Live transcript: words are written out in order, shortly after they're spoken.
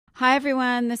Hi,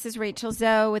 everyone. This is Rachel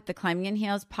Zoe with the Climbing in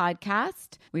Heels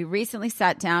podcast. We recently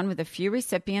sat down with a few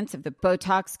recipients of the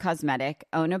Botox Cosmetic,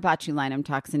 Onabotulinum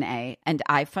Toxin A, and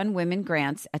iFund Women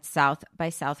grants at South by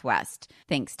Southwest,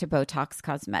 thanks to Botox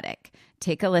Cosmetic.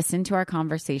 Take a listen to our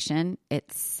conversation.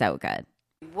 It's so good.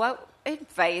 What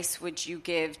advice would you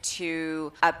give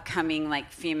to upcoming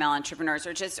female entrepreneurs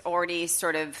or just already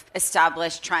sort of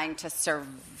established trying to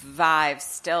survive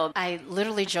still? I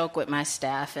literally joke with my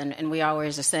staff and we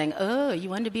always are saying, oh, you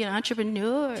want to be an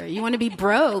entrepreneur? You want to be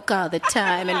broke all the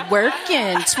time and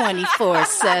working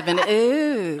 24/7.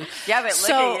 Ooh. Yeah, but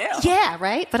look at you. Yeah,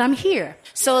 right? But I'm here.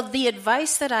 So the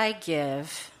advice that I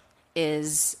give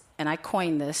is, and I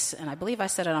coined this, and I believe I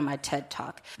said it on my TED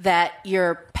Talk, that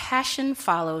your passion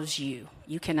follows you.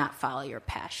 You cannot follow your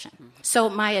passion. Mm-hmm. So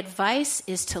my advice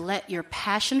is to let your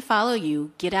passion follow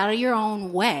you, get out of your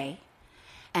own way,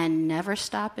 and never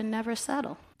stop and never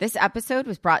settle. This episode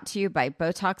was brought to you by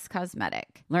Botox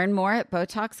Cosmetic. Learn more at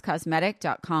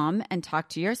BotoxCosmetic.com and talk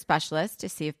to your specialist to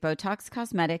see if Botox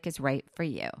Cosmetic is right for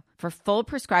you. For full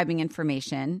prescribing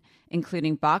information,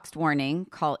 including boxed warning,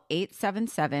 call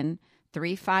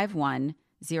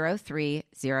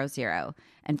 877-351-0300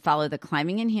 and follow the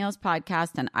Climbing in Heels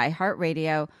podcast on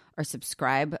iHeartRadio or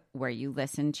subscribe where you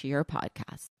listen to your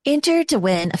podcast. Enter to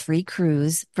win a free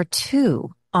cruise for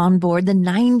two on board the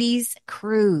 90s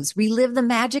cruise. Relive the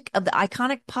magic of the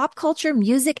iconic pop culture,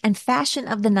 music, and fashion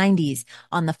of the 90s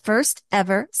on the first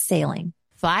ever sailing.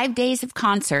 5 days of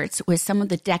concerts with some of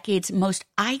the decade's most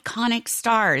iconic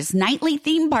stars, nightly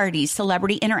theme parties,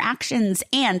 celebrity interactions,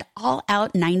 and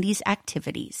all-out 90s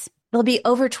activities. There'll be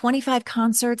over 25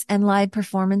 concerts and live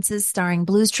performances starring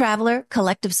Blues Traveler,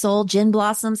 Collective Soul, Gin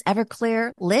Blossoms,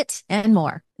 Everclear, Lit, and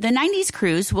more. The 90s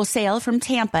cruise will sail from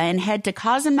Tampa and head to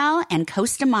Cozumel and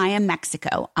Costa Maya,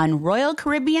 Mexico on Royal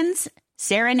Caribbean's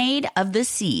Serenade of the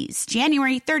Seas,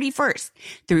 January 31st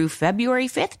through February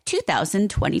 5th,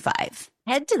 2025.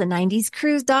 Head to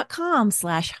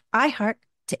the90scruise.com/iHeart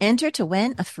to enter to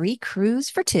win a free cruise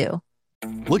for two.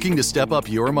 Looking to step up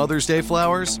your Mother's Day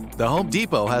flowers? The Home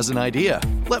Depot has an idea.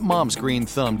 Let Mom's green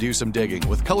thumb do some digging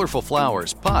with colorful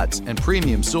flowers, pots, and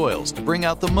premium soils to bring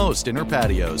out the most in her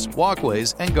patios,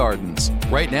 walkways, and gardens.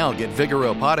 Right now, get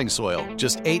Vigoro potting soil,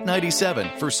 just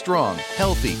 $8.97 for strong,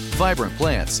 healthy, vibrant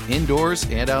plants indoors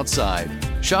and outside.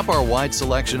 Shop our wide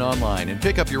selection online and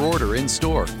pick up your order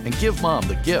in-store and give Mom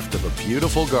the gift of a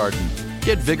beautiful garden.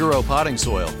 Get Vigoro potting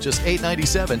soil, just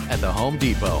 $8.97 at the Home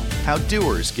Depot. How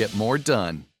doers get more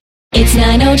done. It's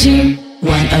 902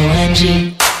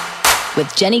 1OMG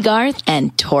with Jenny Garth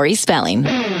and Tori Spelling.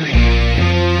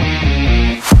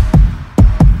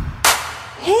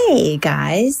 Hey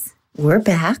guys, we're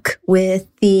back with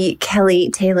the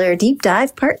Kelly Taylor Deep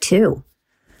Dive Part 2.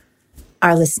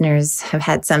 Our listeners have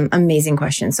had some amazing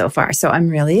questions so far, so I'm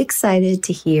really excited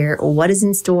to hear what is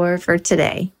in store for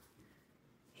today.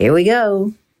 Here we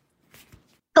go.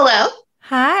 Hello.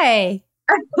 Hi.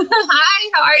 Hi,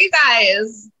 how are you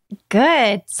guys?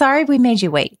 Good. Sorry we made you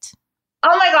wait.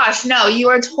 Oh my gosh, no, you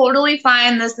are totally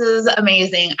fine. This is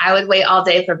amazing. I would wait all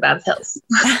day for Bev Hills.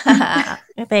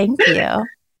 Thank you.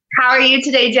 How are you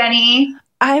today, Jenny?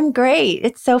 I'm great.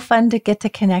 It's so fun to get to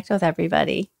connect with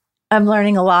everybody. I'm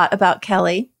learning a lot about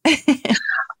Kelly.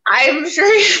 I'm sure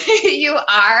you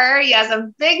are. Yes, I'm a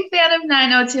big fan of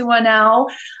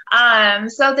 90210.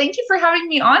 So thank you for having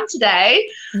me on today.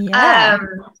 Yeah.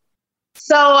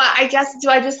 So I guess, do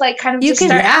I just kind of you just can,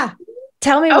 start? Yeah.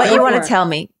 Tell me what you want to tell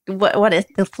me. What is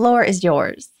the floor is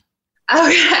yours.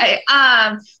 Okay.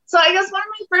 So I guess one of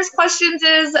my first questions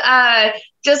is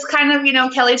just kind of,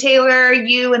 Kelly Taylor,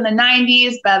 you in the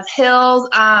 90s, Bev Hills.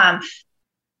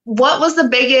 What was the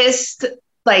biggest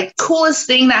coolest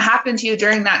thing that happened to you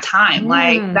during that time,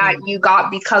 that you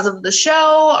got because of the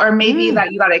show, or maybe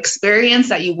that you got experience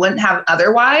that you wouldn't have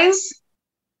otherwise?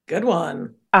 Good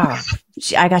one. Oh,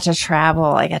 I got to travel.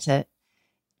 I got to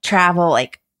travel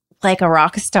like a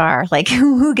rock star.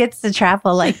 Who gets to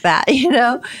travel like that,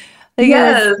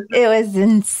 Yes. It was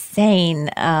insane.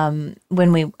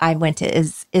 When I went to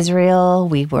Israel,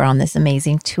 we were on this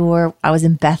amazing tour. I was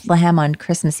in Bethlehem on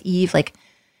Christmas Eve.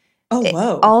 Oh,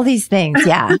 whoa. All these things.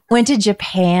 Yeah. Went to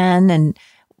Japan and,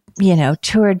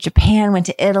 toured Japan, went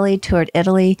to Italy, toured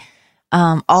Italy,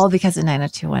 all because of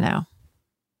 90210.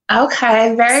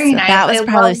 Okay. Very nice. That was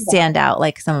probably stand out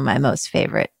some of my most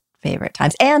favorite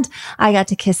times. And I got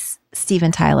to kiss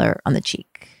Steven Tyler on the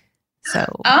cheek. So.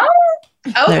 Oh,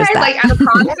 okay. At a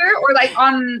concert or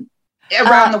on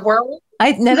around the world?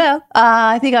 No.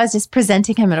 I think I was just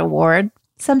presenting him an award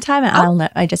sometime. And I don't know.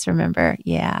 I just remember.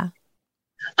 Yeah.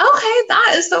 Okay,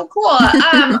 that is so cool.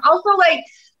 Also,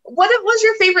 what was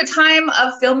your favorite time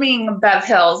of filming Bev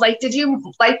Hills? Like, did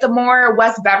you like the more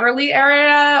West Beverly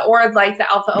area or like the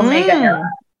Alpha Omega era?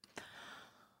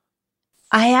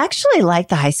 I actually like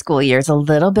the high school years a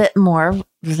little bit more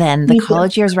than the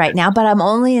college years right now, but I'm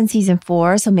only in season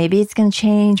 4, so maybe it's going to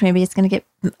change. Maybe it's going to get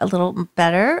a little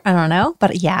better. I don't know.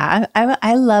 But yeah,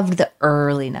 I loved the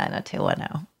early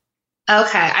 90210.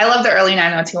 Okay, I love the early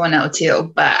 90210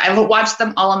 too, but I've watched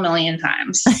them all a million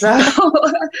times. So,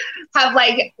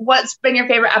 what's been your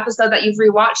favorite episode that you've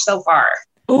rewatched so far?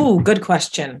 Ooh, good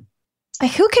question.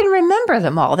 Who can remember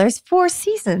them all? There's 4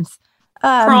 seasons.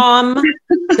 Prom,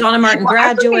 Donna Martin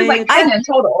Graduate. Like 10 in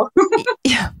total.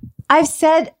 I've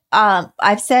said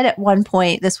at one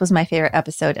point this was my favorite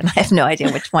episode, and I have no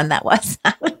idea which one that was.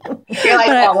 You're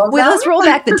like, let's roll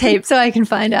back the tape so I can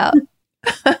find out.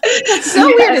 So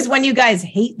weird is when you guys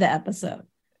hate the episode.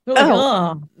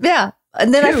 Like, yeah.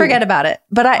 And then I forget about it.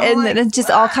 But and then it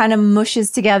just all kind of mushes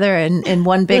together in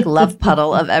one big love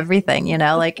puddle of everything,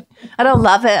 like I don't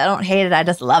love it, I don't hate it, I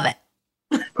just love it.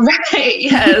 Right,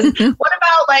 yes. What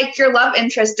about like your love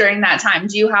interest during that time?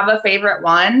 Do you have a favorite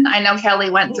one? I know Kelly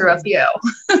went through a few.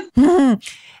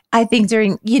 I think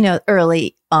during,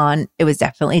 early on, it was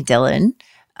definitely Dylan.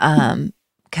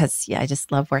 Because I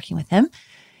just love working with him.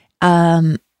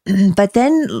 But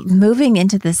then moving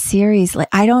into the series, like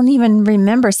I don't even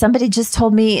remember. Somebody just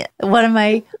told me one of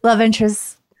my love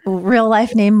interests' real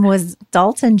life name was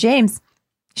Dalton James.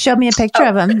 Showed me a picture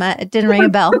of him. It didn't ring a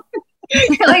bell.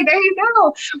 Like, there you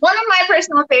go. One of my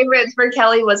personal favorites for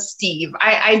Kelly was Steve.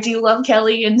 I do love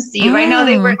Kelly and Steve. I know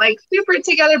they were like super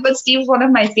together, but Steve's one of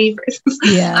my favorites.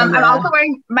 Yeah. I'm also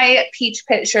wearing my Peach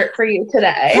Pit shirt for you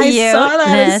today. I saw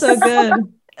that. It's so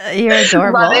good. You're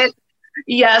adorable. Love it.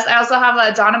 Yes, I also have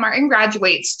a Donna Martin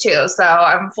Graduates too, so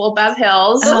I'm full Bev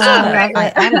Hills. I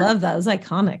love that. It was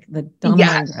iconic. The Donna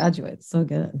Martin Graduates, so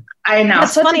good. I know.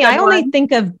 It's funny. I only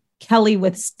think of Kelly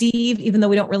with Steve, even though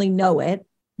we don't really know it.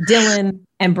 Dylan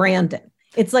and Brandon.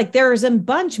 It's like there's a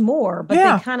bunch more, but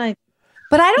they kind of.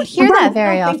 But I don't hear that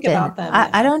very often.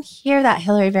 I don't hear that,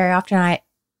 Hillary, very often.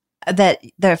 That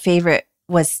their favorite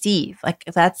was Steve. Like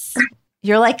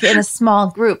you're like in a small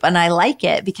group, and I like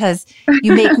it because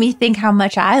you make me think how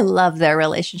much I love their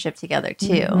relationship together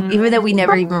too, even though we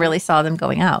never even really saw them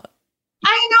going out.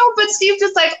 I know, but Steve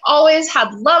just like always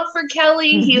had love for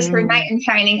Kelly. He's her knight in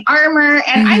shining armor.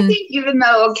 And I think even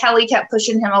though Kelly kept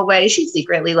pushing him away, she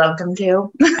secretly loved him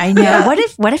too. I know.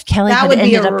 What if Kelly had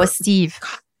ended up with Steve?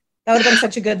 That would have been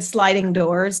such a good sliding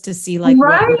doors to see what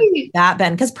would that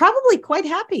been. Because probably quite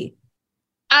happy.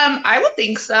 I would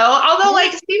think so. Although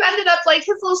like Steve ended up like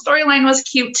his little storyline was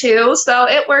cute too. So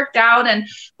it worked out. And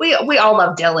we all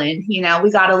love Dylan. We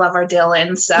got to love our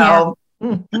Dylan. So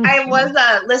I was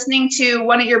listening to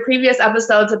one of your previous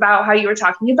episodes about how you were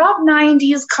talking about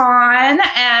 90s Con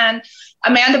and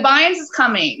Amanda Bynes is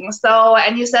coming. So,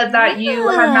 and you said that you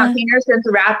have not seen her since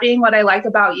Rapping, What I Like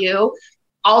About You.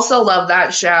 Also love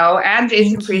that show. And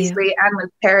Jason Priestley and Liz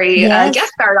Perry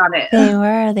guest starred on it.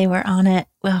 They were on it.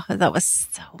 Well, that was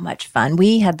so much fun.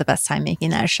 We had the best time making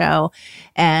that show.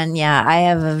 And I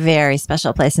have a very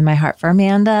special place in my heart for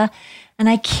Amanda. And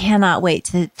I cannot wait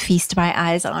to feast my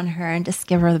eyes on her and just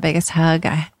give her the biggest hug.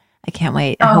 I can't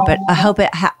wait. I hope it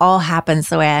all happens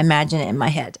the way I imagine it in my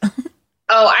head.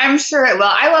 Oh, I'm sure it will.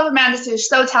 I love Amanda too. She's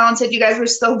so talented. You guys were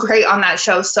so great on that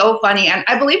show. So funny. And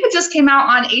I believe it just came out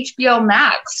on HBO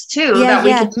Max too.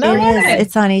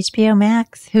 It's on HBO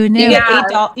Max. Who knew? You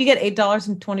get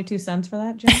 $8.22 for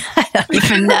that, Jen? I don't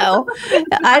even know.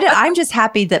 I'm just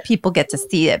happy that people get to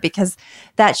see it because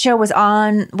that show was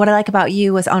on. What I Like About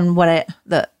You was on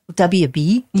the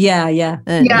WB. Yeah.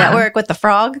 Network with the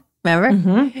frog.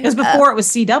 Remember? It was before it was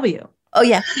CW. Oh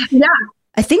yeah. Yeah.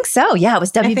 I think so. Yeah, it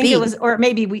was WB. I think it was, or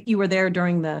maybe you were there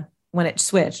during when it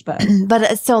switched, but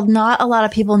so not a lot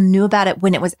of people knew about it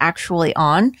when it was actually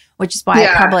on, which is why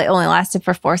it probably only lasted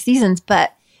for 4 seasons.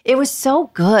 But it was so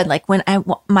good. Like when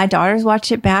my daughters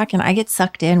watch it back, and I get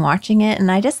sucked in watching it,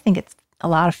 and I just think it's a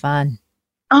lot of fun.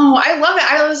 Oh, I love it.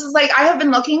 I was just like, I have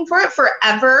been looking for it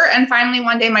forever, and finally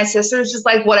one day my sister was just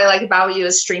like, "What I Like About You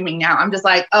is streaming now." I'm just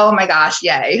like, "Oh my gosh,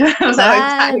 yay!" I'm so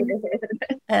excited.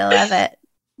 I love it.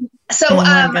 So,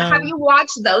 have you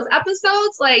watched those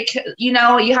episodes? Like, you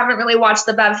haven't really watched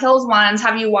the Bev Hills ones.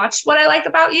 Have you watched What I Like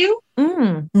About You?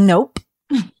 Nope.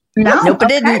 Nope, I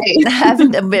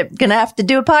didn't. I'm gonna have to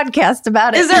do a podcast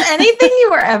about it. Is there anything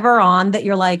you were ever on that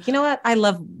you're like, you know what? I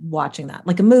love watching that,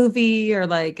 like a movie or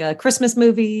like a Christmas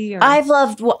movie. I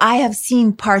have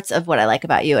seen parts of What I Like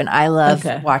About You, and I love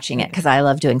watching it because I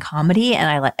love doing comedy, and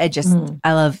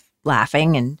I love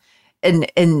laughing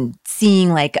and seeing.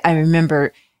 Like I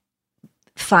remember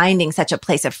finding such a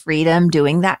place of freedom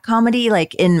doing that comedy,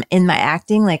 like in my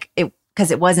acting, like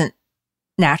because it wasn't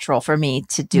natural for me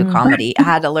to do comedy. I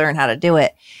had to learn how to do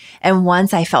it. And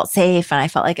once I felt safe and I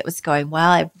felt like it was going well,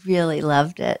 I really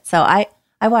loved it. So I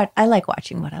like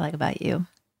watching What I Like About You.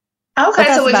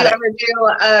 Okay, so would you ever do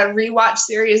a rewatch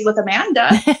series with Amanda?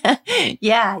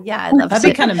 Yeah, I love that'd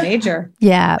be kind of major.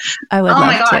 Yeah, I would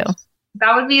love to.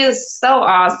 That would be so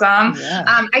awesome.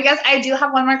 Yeah. I guess I do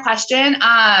have one more question.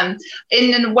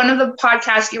 In one of the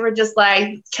podcasts, you were just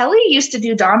like, Kelly used to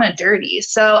do Donna dirty.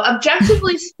 So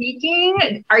objectively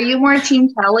speaking, are you more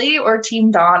Team Kelly or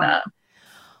Team Donna?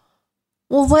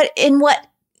 Well, what do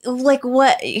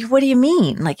you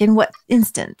mean? Like in what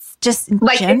instance? Just in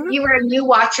like general? if you were a new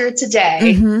watcher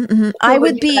today. I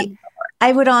would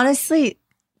honestly,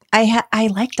 I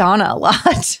like Donna a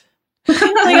lot.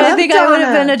 I think I would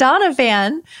have been a Donna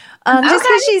fan. Just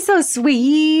because she's so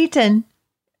sweet and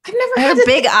I've never had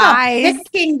big eyes.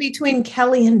 Picking between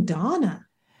Kelly and Donna.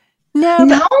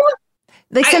 No.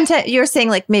 Like sometimes you're saying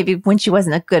like maybe when she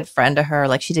wasn't a good friend to her,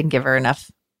 like she didn't give her enough.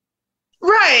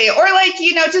 Right. Or like,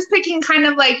 just picking kind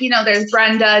of like, there's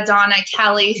Brenda, Donna,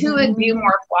 Kelly. Who would you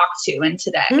more flock to in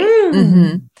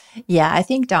today? Yeah, I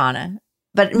think Donna.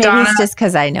 But maybe it's just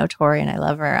because I know Tori and I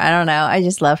love her. I don't know. I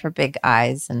just love her big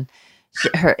eyes and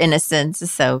her innocence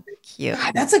is so cute.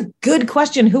 God, that's a good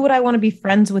question. Who would I want to be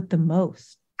friends with the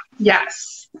most?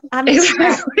 Yes.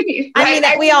 Exactly. I mean,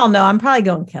 we all know. I'm probably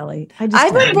going Kelly. I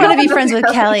would want to be friends with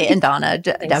Kelly and Donna.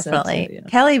 Definitely. So too,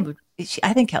 Kelly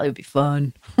I think Kelly would be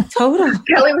fun. Totally.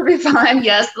 Kelly would be fun.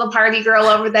 Yes, the party girl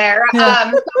over there. So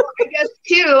I guess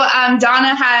too,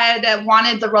 Donna had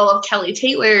wanted the role of Kelly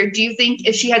Taylor. Do you think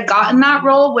if she had gotten that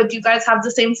role, would you guys have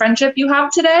the same friendship you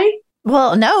have today?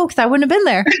 Well, no, because I wouldn't have been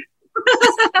there.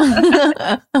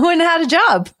 I wouldn't have had a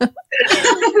job.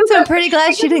 So I'm pretty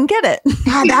glad she didn't get it.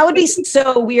 God, that would be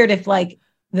so weird if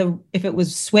if it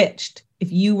was switched.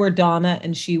 If you were Donna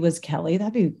and she was Kelly,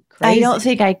 that'd be crazy. I don't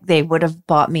think they would have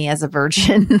bought me as a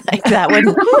virgin. Like that would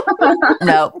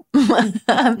no.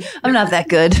 I'm not that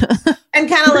good. And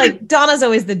kind of like Donna's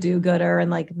always the do-gooder and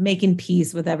like making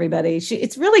peace with everybody.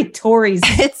 It's really Tori's.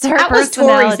 It's her that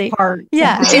personality. Was Tori's part.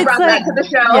 Yeah, she brought that to the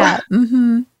show. Yeah.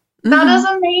 That is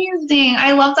amazing.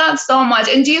 I love that so much.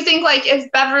 And do you think like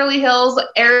if Beverly Hills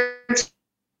aired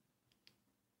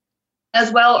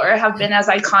as well or have been as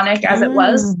iconic as it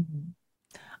was?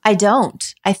 I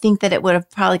don't. I think that it would have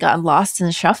probably gotten lost in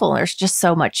the shuffle. There's just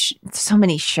so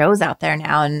many shows out there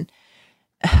now.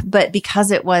 But because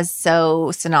it was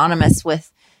so synonymous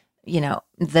with, the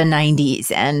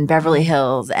 90s and Beverly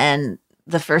Hills and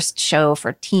the first show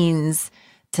for teens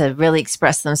to really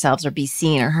express themselves or be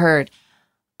seen or heard,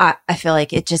 I feel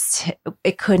like it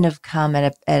couldn't have come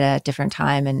at a different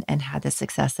time and had the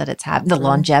success that it's had, the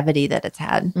longevity that it's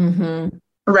had.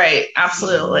 Right.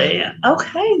 Absolutely.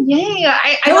 Okay. Yay.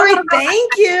 Tori,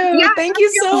 thank you. Yeah, thank you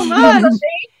so much. Thank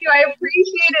you. I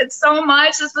appreciate it so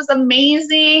much. This was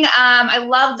amazing. I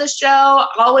love the show.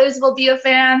 Always will be a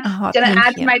fan. Gonna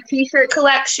add to my t-shirt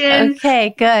collection.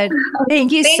 Okay, good.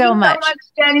 Thank you so much. Thank you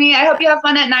so much, Jenny. I hope you have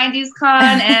fun at 90s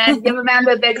Con and give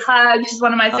Amanda a big hug. She's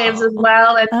one of my faves as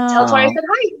well. And tell Tori I said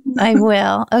hi. I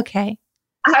will. Okay.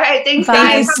 All right. Thanks, Thank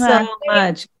guys. you so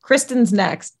much. Kristen's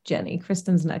next, Jenny.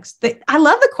 Kristen's next. I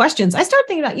love the questions. I start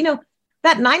thinking about,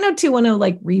 that 90210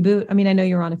 like reboot. I mean, I know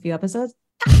you're on a few episodes.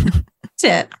 That's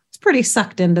it. It's pretty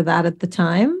sucked into that at the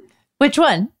time. Which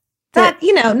one? That,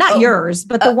 not yours,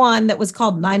 but the one that was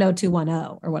called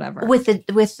 90210 or whatever. With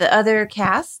the other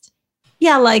cast?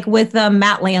 Yeah, like with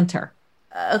Matt Lanter.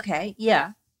 Okay.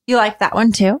 Yeah. You like that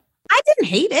one too? I didn't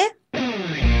hate it.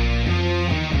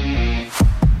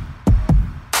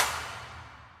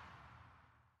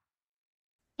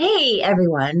 Hey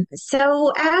everyone.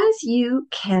 So as you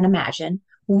can imagine,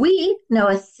 we know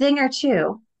a thing or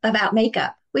two about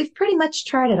makeup. We've pretty much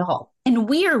tried it all. And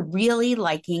we are really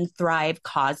liking Thrive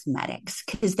Cosmetics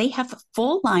because they have a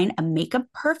full line of makeup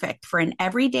perfect for an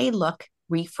everyday look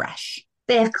refresh.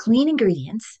 They have clean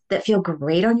ingredients that feel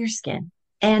great on your skin,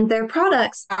 and their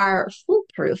products are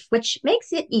foolproof, which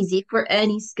makes it easy for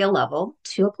any skill level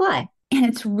to apply. And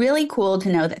it's really cool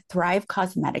to know that Thrive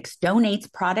Cosmetics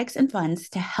donates products and funds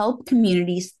to help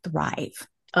communities thrive.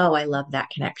 Oh, I love that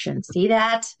connection. See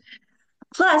that?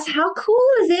 Plus, how cool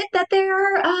is it that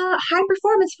their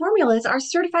high-performance formulas are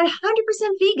certified 100%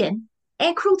 vegan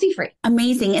and cruelty-free?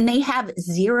 Amazing. And they have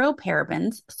 0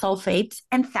 parabens, sulfates,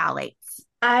 and phthalates.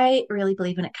 I really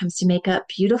believe when it comes to makeup,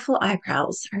 beautiful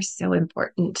eyebrows are so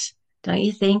important. Don't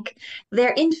you think? Their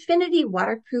Infinity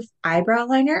Waterproof Eyebrow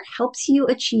Liner helps you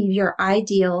achieve your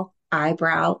ideal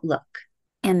eyebrow look.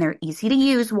 And their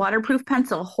easy-to-use waterproof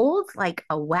pencil holds like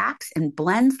a wax and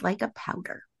blends like a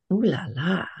powder. Ooh la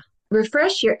la.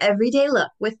 Refresh your everyday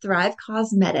look with Thrive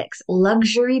Causemetics,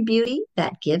 luxury beauty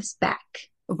that gives back.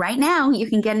 Right now, you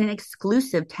can get an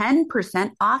exclusive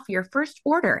 10% off your first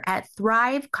order at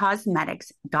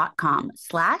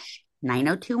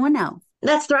thrivecosmetics.com/90210.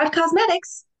 That's Thrive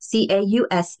Causemetics,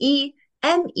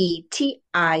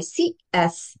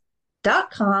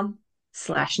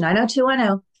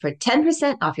 CAUSEMETICS.com/90210 for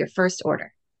 10% off your first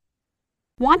order.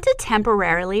 Want to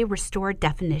temporarily restore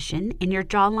definition in your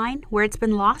jawline where it's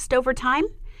been lost over time?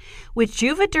 With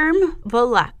Juvederm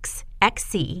Volux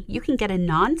XC, you can get a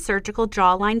non-surgical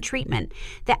jawline treatment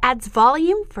that adds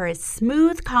volume for a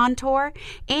smooth contour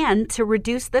and to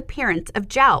reduce the appearance of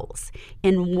jowls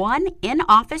in one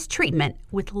in-office treatment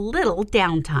with little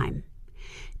downtime.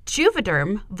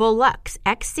 Juvederm Volux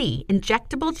XC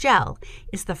injectable gel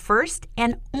is the first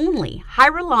and only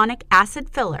hyaluronic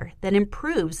acid filler that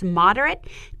improves moderate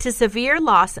to severe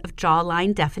loss of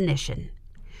jawline definition.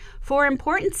 For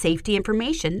important safety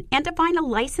information and to find a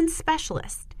licensed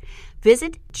specialist,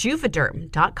 visit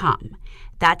Juvederm.com.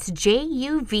 That's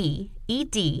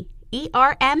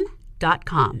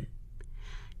JUVEDERM.com.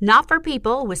 Not for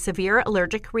people with severe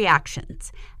allergic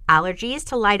reactions, allergies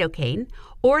to lidocaine,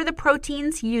 or the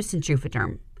proteins used in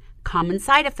Juvederm. Common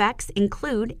side effects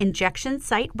include injection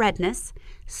site redness,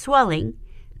 swelling,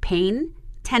 pain,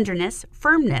 tenderness,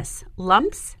 firmness,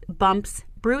 lumps, bumps,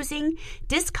 bruising,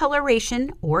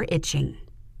 discoloration, or itching.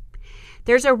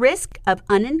 There's a risk of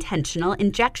unintentional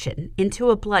injection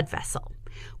into a blood vessel,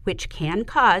 which can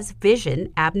cause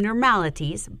vision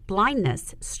abnormalities,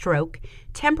 blindness, stroke,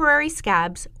 temporary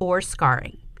scabs, or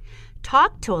scarring.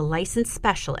 Talk to a licensed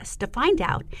specialist to find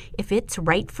out if it's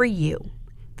right for you.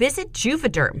 Visit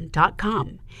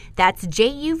Juvederm.com. That's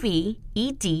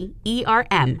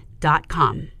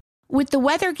JUVEDERM.com. With the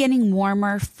weather getting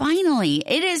warmer, finally,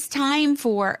 it is time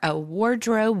for a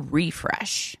wardrobe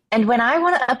refresh. And when I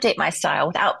want to update my style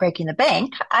without breaking the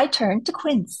bank, I turn to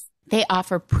Quince. They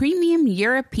offer premium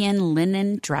European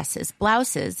linen dresses,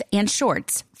 blouses, and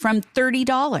shorts from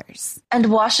 $30. And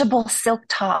washable silk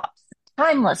tops,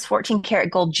 timeless 14-karat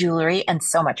gold jewelry, and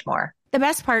so much more. The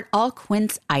best part, all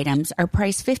Quince items are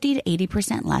priced 50 to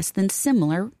 80% less than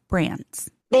similar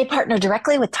brands. They partner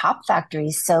directly with top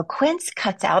factories, so Quince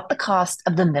cuts out the cost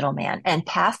of the middleman and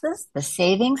passes the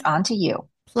savings on to you.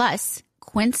 Plus,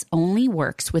 Quince only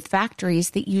works with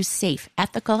factories that use safe,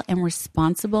 ethical, and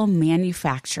responsible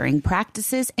manufacturing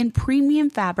practices and premium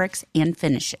fabrics and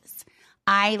finishes.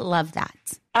 I love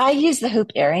that. I use the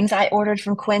hoop earrings I ordered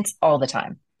from Quince all the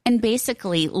time. And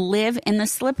basically live in the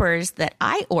slippers that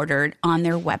I ordered on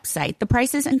their website. The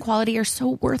prices and quality are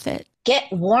so worth it. Get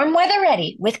warm weather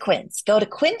ready with Quince. Go to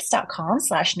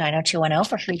quince.com/90210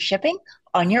 for free shipping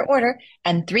on your order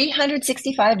and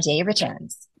 365-day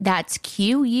returns. That's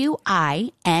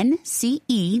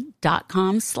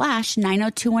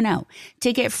QUINCE.com/90210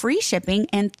 to get free shipping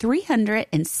and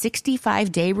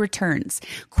 365-day returns.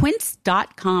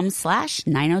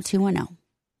 Quince.com/90210.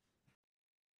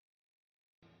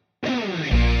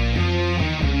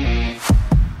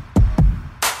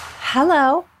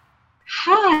 Hello.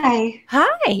 Hi.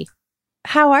 Hi.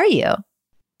 How are you?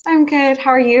 I'm good.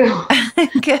 How are you?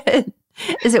 Good.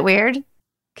 Is it weird?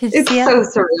 It's so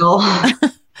surreal.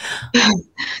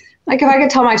 Like if I could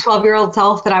tell my 12-year-old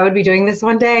self that I would be doing this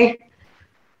one day.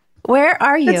 Where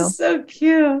are you? That's so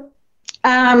cute.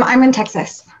 I'm in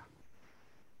Texas.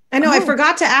 I know. I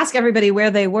forgot to ask everybody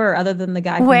where they were other than the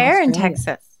guy from Where in Australia.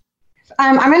 Texas?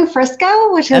 I'm in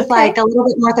Frisco, which is like a little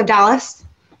bit north of Dallas.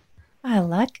 I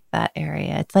like that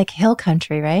area. It's like hill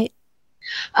country, right?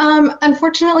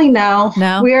 Unfortunately, no.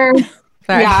 No? We're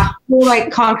Sorry. we're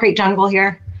like concrete jungle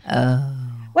here. Oh.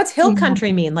 What's hill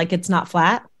country mean? Like it's not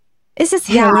flat? Is this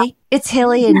hilly? It's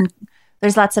hilly and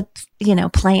there's lots of,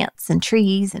 plants and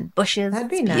trees and bushes. That'd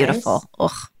be It's nice. beautiful.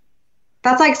 Ugh.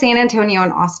 That's like San Antonio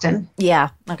and Austin. Yeah.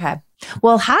 Okay.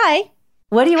 Well, hi.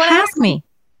 What do you want to ask me?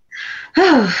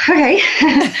 Oh, okay.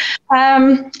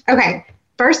 Okay.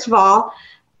 First of all,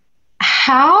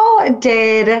 how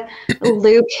did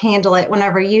Luke handle it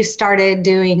whenever you started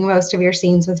doing most of your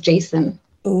scenes with Jason?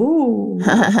 Ooh.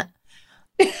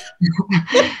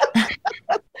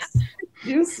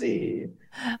 Juicy.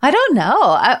 I don't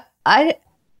know. I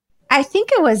think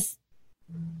he was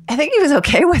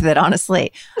okay with it,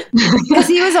 honestly, because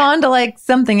he was on to like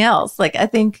something else. Like I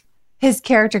think his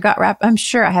character got wrapped. I'm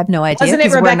sure. I have no idea. Wasn't it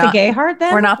 'cause Rebecca Gayheart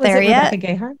then? We're not Was there it yet.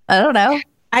 Rebecca Gayheart? I don't know.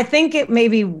 I think it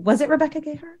maybe was it Rebecca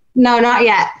Gayheart? No, not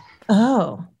yet.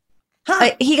 Oh.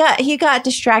 He got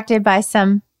distracted by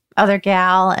some other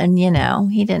gal, and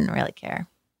he didn't really care.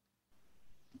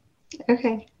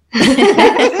 Okay.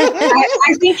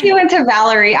 I think you went to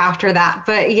Valerie after that,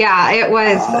 but yeah, it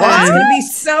was. That's gonna be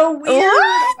so weird.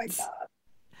 Oh my god.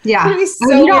 Yeah, It's gonna be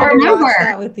so you don't weird to remember watch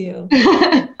that with you.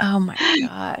 Oh my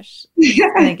gosh. It's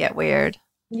going to get weird.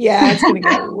 Yeah, it's gonna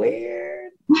get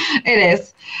weird. It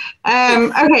is.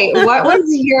 Okay, what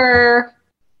was your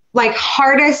like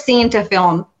hardest scene to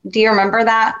film? Do you remember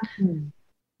that?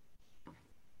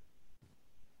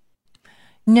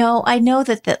 No, I know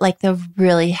that like the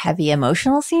really heavy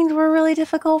emotional scenes were really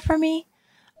difficult for me,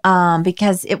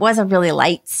 because it was a really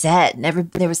light set, and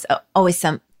there was always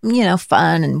some,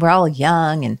 fun, and we're all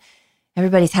young, and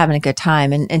everybody's having a good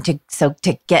time, and to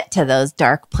get to those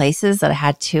dark places that I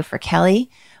had to for Kelly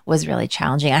was really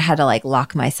challenging. I had to like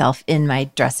lock myself in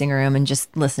my dressing room and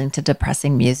just listen to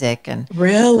depressing music and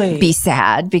really be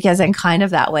sad, because I'm kind of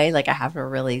that way. Like I have to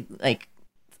really like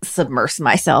submerge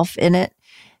myself in it.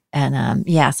 And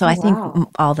so I think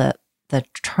all the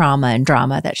trauma and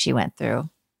drama that she went through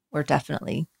were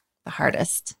definitely the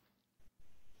hardest.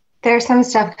 There's some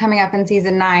stuff coming up in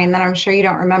season 9 that I'm sure you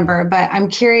don't remember, but I'm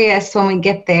curious when we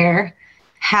get there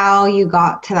how you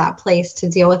got to that place to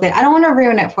deal with it. I don't want to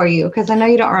ruin it for you because I know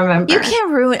you don't remember. You can't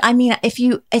ruin. I mean,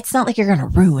 it's not like you're going to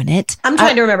ruin it. I'm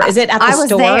trying to remember. Is it at the store? I was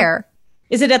there.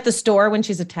 Is it at the store when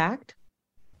she's attacked?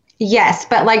 Yes,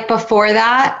 but like before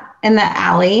that, in the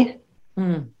alley.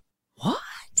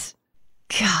 What?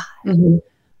 God. Mm-hmm.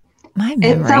 My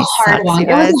memory It's a hard one.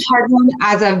 It was a hard one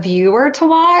as a viewer to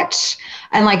watch.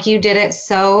 And like you did it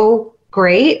so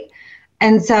great.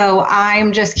 And so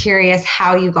I'm just curious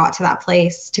how you got to that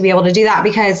place to be able to do that.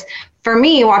 Because for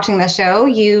me, watching the show,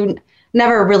 you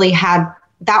never really had,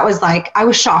 that was like, I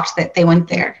was shocked that they went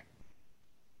there.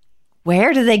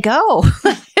 Where did they go?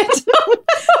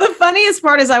 The funniest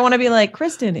part is I want to be like,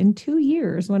 Kristen, in 2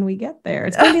 years when we get there,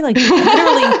 it's going to be like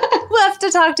literally. We'll have to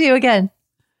talk to you again.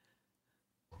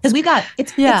 Because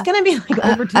it's going to be like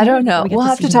over 2 I don't know. We'll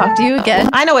have to talk to you again.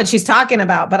 I know what she's talking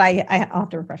about, but I'll have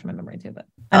to refresh my memory too. But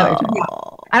I know what you're talking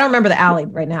about. I don't remember the alley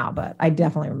right now, but I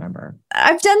definitely remember.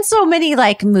 I've done so many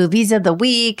like movies of the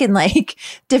week and like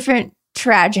different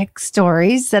tragic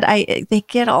stories that they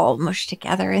get all mushed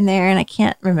together in there, and I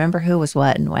can't remember who was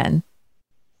what and when.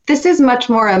 This is much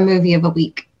more a movie of a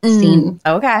week scene.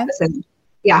 Okay.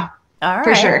 Yeah. All right.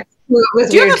 For sure. Do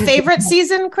you have a favorite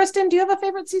season, Kristen? Do you have a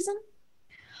favorite season?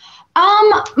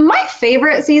 My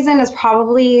favorite season is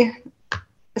probably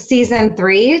season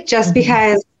 3, just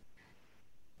because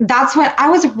that's when I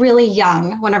was really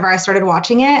young whenever I started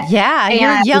watching it. Yeah,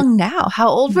 you're young now. How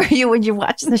old were you when you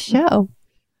watched the show?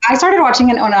 I started watching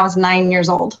it when I was 9 years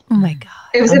old. Oh my God.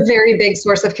 It was a very big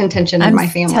source of contention in my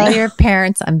family. Tell your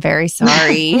parents I'm very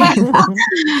sorry.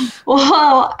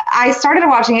 Well, I started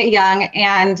watching it young,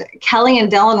 and Kelly and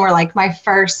Dylan were like my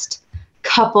first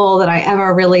couple that I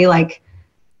ever really like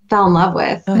fell in love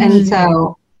with. And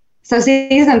so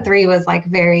season 3 was like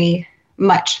very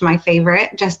much my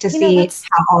favorite, just to see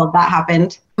how all of that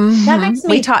happened. That makes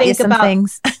me taught you some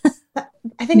things.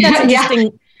 I think that's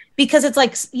interesting. Because it's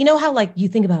like, you know how like you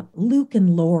think about Luke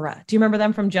and Laura. Do you remember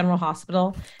them from General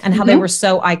Hospital and how they were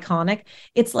so iconic?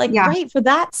 It's like, right, for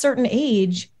that certain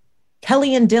age,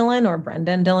 Kelly and Dylan or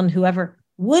Brenda and Dylan, whoever,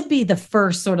 would be the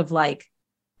first sort of like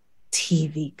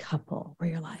TV couple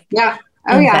where you're like,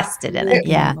 invested in it.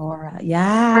 Yeah. Laura.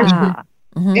 Yeah.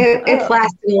 It's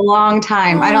lasted a long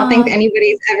time. I don't think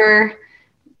anybody's ever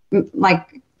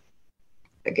like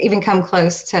even come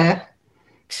close to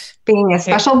being as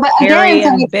special, but Carrie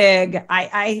and Big,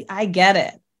 I get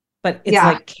it, but it's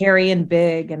like Carrie and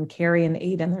Big and Carrie and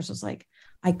Aiden. There's just like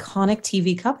iconic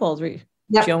TV couples.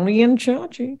 Joni and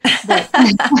Chachi,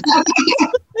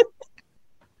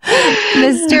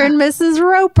 Mr. and Mrs.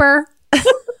 Roper.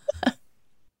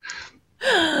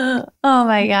 Oh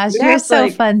my gosh, you're so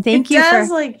fun. Thank you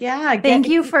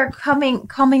for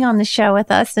coming on the show with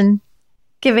us and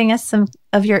giving us some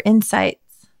of your insights.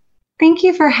 Thank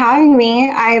you for having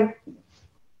me.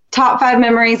 Top 5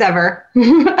 memories ever.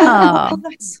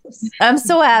 I'm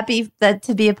so happy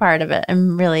to be a part of it. I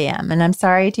really am. And I'm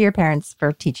sorry to your parents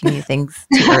for teaching you things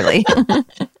too early.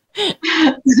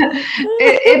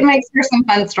 it makes for some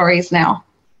fun stories now.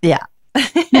 Yeah. All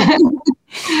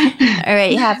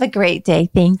right. Have a great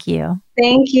day. Thank you.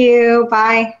 Thank you.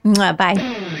 Bye.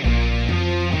 Bye.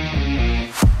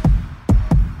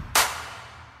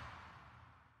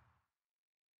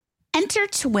 Enter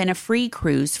to win a free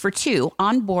cruise for 2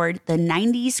 on board the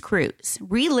 90s Cruise.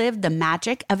 Relive the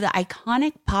magic of the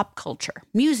iconic pop culture,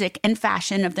 music, and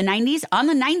fashion of the 90s on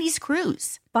the 90s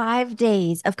Cruise. 5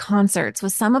 days of concerts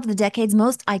with some of the decade's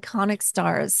most iconic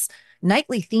stars,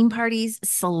 nightly theme parties,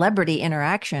 celebrity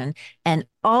interaction, and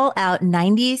all-out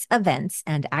 90s events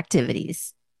and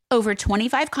activities. Over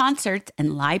 25 concerts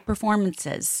and live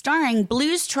performances starring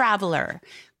Blues Traveler,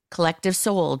 Collective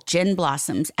Soul, Gin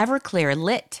Blossoms, Everclear,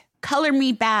 Lit, Color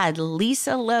Me Bad,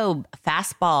 Lisa Loeb,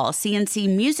 Fastball, CNC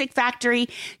Music Factory,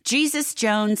 Jesus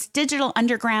Jones, Digital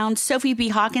Underground, Sophie B.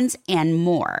 Hawkins, and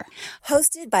more.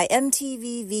 Hosted by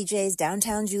MTV VJs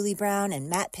Downtown Julie Brown and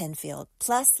Matt Penfield,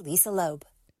 plus Lisa Loeb.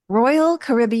 Royal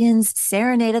Caribbean's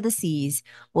Serenade of the Seas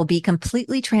will be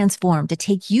completely transformed to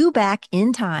take you back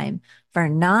in time for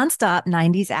nonstop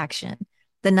 90s action.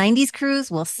 The 90s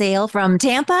cruise will sail from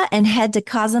Tampa and head to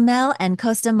Cozumel and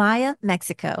Costa Maya,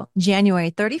 Mexico, January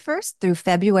 31st through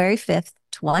February 5th,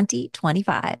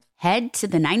 2025. Head to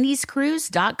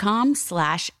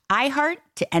the90scruise.com/iHeart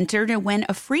to enter to win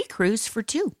a free cruise for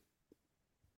two.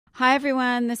 Hi,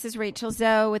 everyone. This is Rachel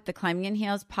Zoe with the Climbing in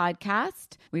Heels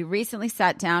podcast. We recently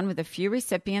sat down with a few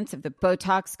recipients of the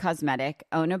Botox Cosmetic,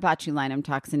 Onabotulinum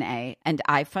Toxin A, and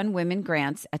iFund Women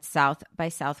grants at South by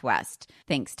Southwest,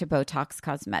 thanks to Botox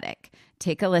Cosmetic.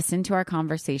 Take a listen to our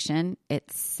conversation.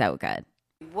 It's so good.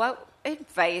 What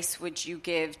advice would you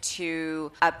give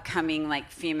to upcoming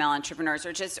female entrepreneurs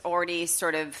or just already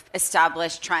sort of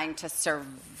established trying to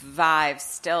survive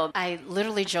still? I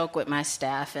literally joke with my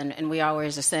staff and we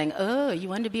always are saying, oh, you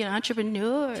want to be an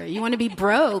entrepreneur? You want to be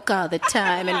broke all the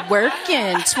time and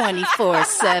working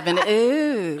 24/7.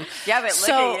 Ooh. Yeah, but look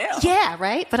at you. Yeah,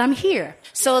 right? But I'm here.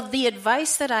 So the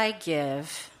advice that I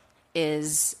give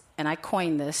is, and I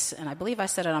coined this, and I believe I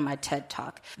said it on my TED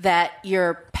Talk, that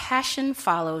your passion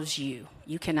follows you.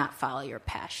 You cannot follow your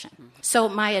passion. Mm-hmm. So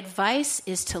my advice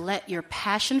is to let your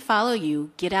passion follow you,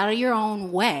 get out of your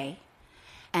own way,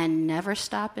 and never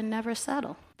stop and never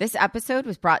settle. This episode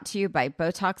was brought to you by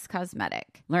Botox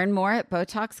Cosmetic. Learn more at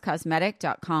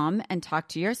BotoxCosmetic.com and talk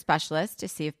to your specialist to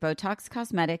see if Botox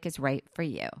Cosmetic is right for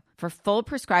you. For full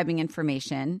prescribing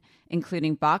information,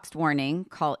 including boxed warning,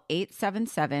 call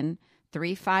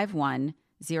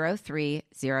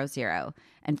 877-351-0300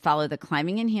 and follow the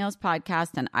Climbing in Heels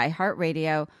podcast on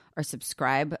iHeartRadio or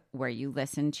subscribe where you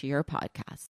listen to your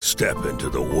podcast. Step into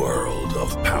the world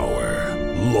of power,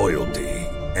 loyalty,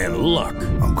 and luck.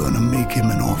 I'm going to make him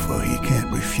an offer he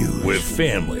can't refuse. With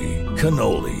family,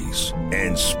 cannolis,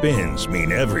 and spins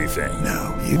mean everything.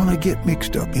 Now, you want to get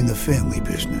mixed up in the family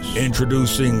business.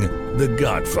 Introducing The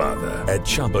Godfather at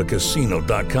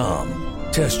ChumbaCasino.com.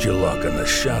 Test your luck in the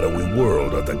shadowy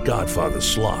world of The Godfather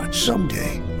slot.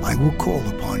 Someday, I will call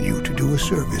upon you to do a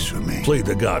service for me. Play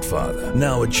The Godfather,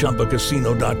 now at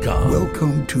ChumbaCasino.com.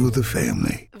 Welcome to the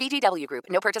family. VGW Group.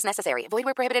 No purchase necessary. Void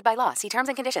where prohibited by law. See terms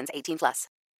and conditions. 18+.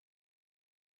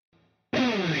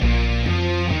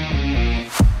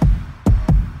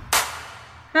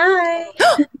 Hi.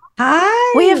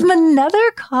 Hi. We have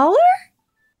another caller?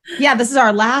 Yeah, this is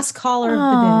our last caller of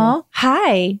the day.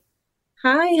 Hi.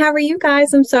 Hi, how are you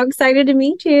guys? I'm so excited to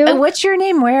meet you. What's your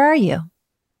name? Where are you?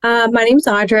 My name's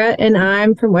Audra, and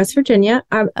I'm from West Virginia.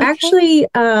 I'm actually,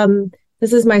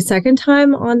 this is my second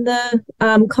time on the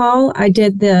call. I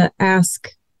did the Ask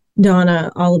Donna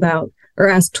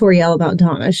Ask Toriel about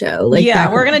Donna show.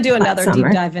 We're going to do another deep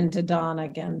dive into Donna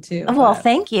again, too. Well,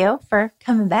 thank you for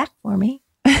coming back for me.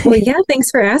 Well, yeah, thanks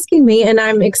for asking me. And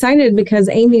I'm excited because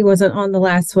Amy wasn't on the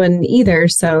last one either.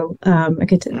 So I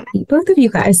get to meet both of you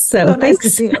guys. So thanks. Nice to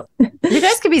see you. You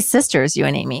guys could be sisters, you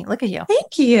and Amy. Look at you.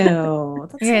 Thank you.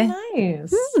 That's so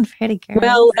nice. Pretty girl.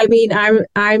 Well, I mean,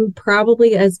 I'm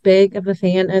probably as big of a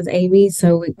fan as Amy.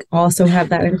 So we also have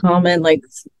that in common, like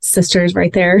sisters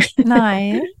right there.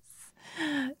 Nice.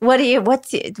 What do you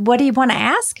want to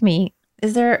ask me?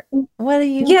 Yeah,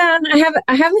 I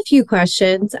have a few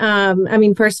questions. I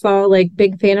mean, first of all,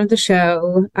 big fan of the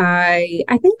show. I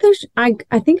think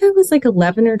I was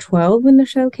 11 or 12 when the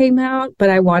show came out,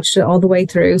 but I watched it all the way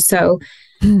through. So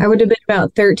I would have been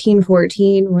about 13,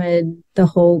 14 when the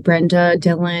whole Brenda,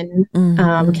 Dylan,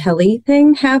 Kelly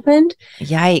thing happened.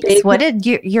 Yikes. What did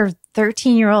your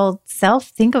 13-year-old self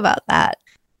think about that?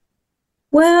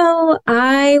 Well,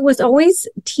 I was always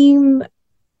team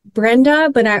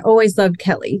Brenda, but I always loved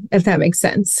Kelly, if that makes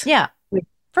sense. Yeah,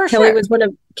 for Kelly sure.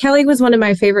 Kelly was one of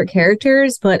my favorite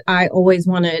characters, but I always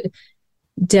wanted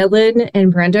Dylan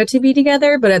and Brenda to be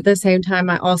together. But at the same time,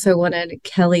 I also wanted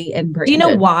Kelly and Brenda. Do you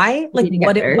know why? What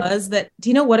it was that? Do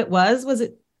you know what it was? Was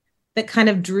it that kind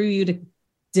of drew you to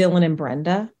Dylan and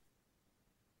Brenda?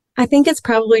 I think it's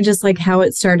probably just how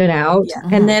it started out,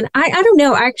 and then I don't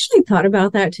know. I actually thought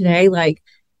about that today,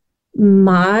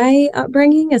 my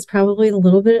upbringing is probably a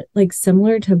little bit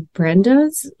similar to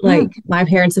Brenda's. My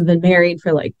parents have been married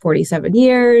for 47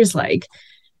 years. We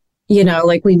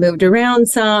moved around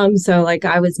some. So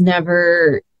I was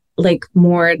never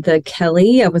more the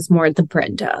Kelly. I was more the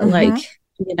Brenda.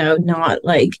 Not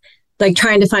like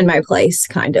trying to find my place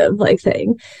kind of like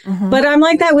thing. But I'm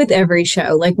like that with every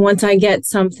show. Like once I get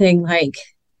something like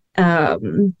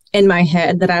in my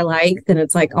head that I like, then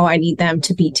it's like, oh, I need them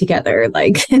to be together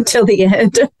like until the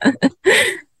end.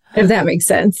 If that makes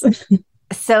sense.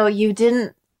 So you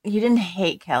didn't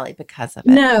hate Kelly because of it?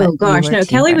 No, gosh, no.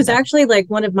 Kelly was actually like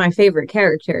one of my favorite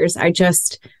characters. I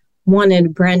just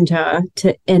wanted Brenda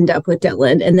to end up with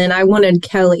Dylan, and then I wanted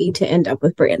Kelly to end up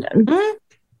with Brandon.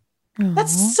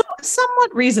 That's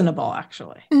somewhat reasonable,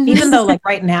 actually. Even though, like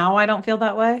right now, I don't feel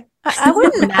that way. I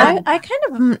wouldn't. I kind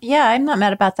of, I'm not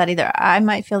mad about that either. I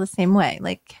might feel the same way.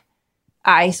 Like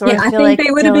I sort of feel I think like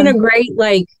they would have been a great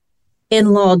like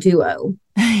in-law duo.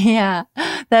 Yeah,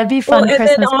 that'd be fun. Well, and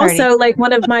Christmas then also, party. like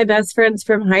one of my best friends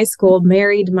from high school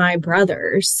married my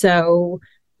brother, so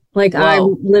like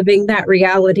I'm living that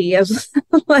reality of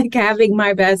like having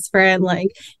my best friend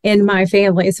like in my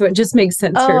family, so it just makes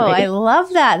sense for me. Oh, I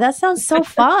love that. That sounds so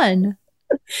fun.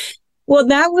 Well,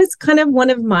 that was kind of one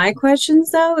of my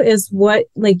questions, though, is what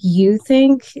like you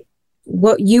think,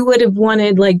 what you would have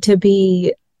wanted like to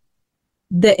be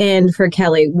the end for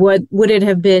Kelly. What would it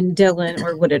have been, Dylan,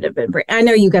 or would it have been I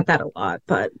know you get that a lot,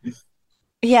 but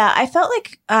Yeah, I felt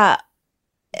like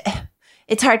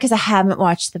it's hard because I haven't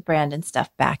watched the Brandon stuff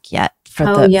back yet for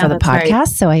the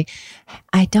podcast. Right. So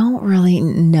I don't really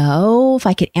know if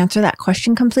I could answer that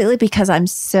question completely because I'm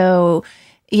so,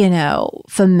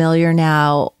 familiar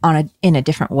now in a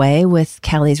different way with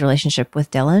Kelly's relationship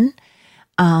with Dylan.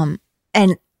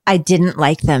 And I didn't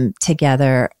like them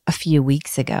together a few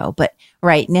weeks ago, but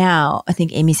right now, I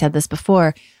think Amy said this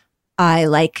before, I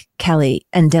like Kelly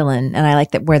and Dylan, and I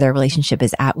like that where their relationship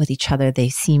is at with each other. They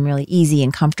seem really easy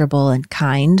and comfortable and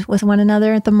kind with one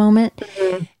another at the moment.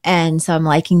 And so I'm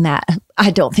liking that.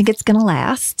 I don't think it's going to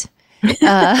last.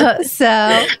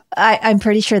 So I'm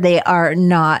pretty sure they are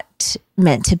not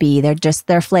meant to be.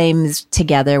 Their flames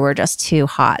together were just too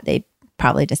hot. They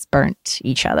probably just burnt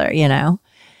each other,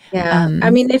 Yeah. I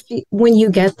mean, when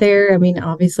you get there, I mean,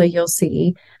 obviously you'll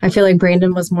see, I feel like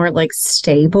Brandon was more like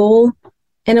stable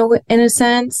in a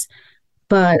sense,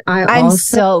 but I'm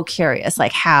so curious,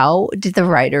 like how did the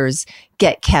writers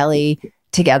get Kelly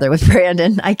together with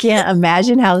Brandon? I can't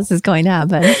imagine how this is going to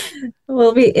happen.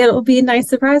 Well, it'll be a nice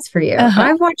surprise for you.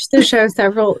 I've watched the show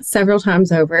several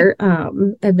times over,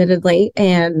 admittedly,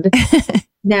 and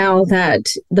now that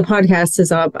the podcast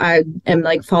is up, I am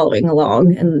like following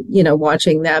along and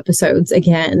watching the episodes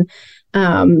again.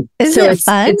 Isn't it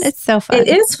fun? It's so fun. It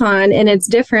is fun, and it's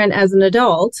different as an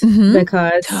adult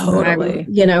because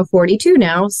I'm 42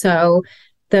 now. So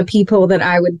the people that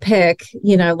I would pick,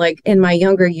 like in my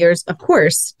younger years, of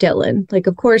course, Dylan, like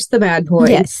of course the bad boy.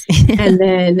 Yes. And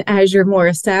then as you're more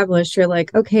established, you're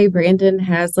like, okay, Brandon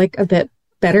has like a bit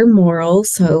better morals,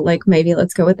 so like maybe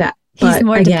let's go with that. He's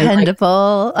more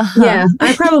dependable. Yeah,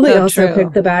 I probably also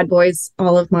picked the bad boys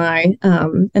all of my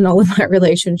in all of my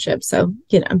relationships. So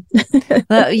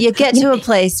well, you get to a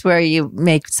place where you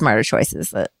make smarter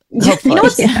choices. Hopefully,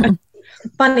 what's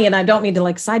funny, and I don't mean to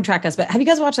like sidetrack us, but have you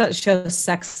guys watched that show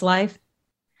Sex Life?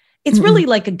 It's really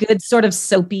like a good sort of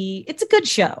soapy. It's a good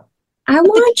show. I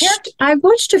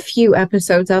watched a few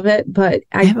episodes of it, but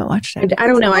I haven't watched it. I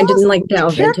don't know. I didn't like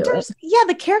delve into it. Yeah,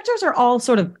 the characters are all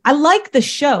sort of, I like the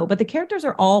show, but the characters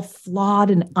are all flawed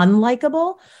and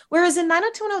unlikable. Whereas in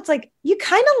 90210, it's like, you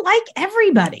kind of like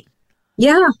everybody.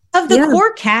 Yeah. Of the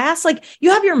core cast, like you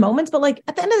have your moments, but like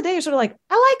at the end of the day, you're sort of like,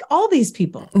 I like all these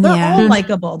people. They're all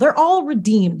likable. They're all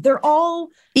redeemed. They're all,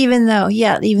 even though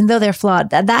they're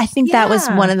flawed. I think that was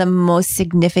one of the most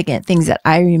significant things that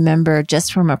I remember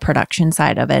just from a production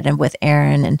side of it, and with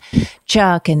Aaron and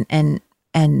Chuck and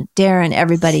Darren,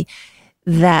 everybody,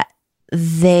 that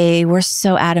they were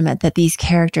so adamant that these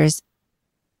characters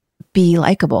be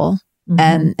likable.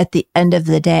 And at the end of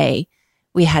the day,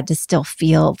 we had to still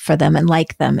feel for them and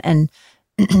like them and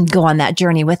go on that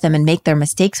journey with them and make their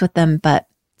mistakes with them, but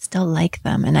still like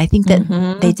them. And I think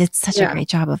that they did such a great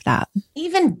job of that.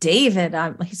 Even David,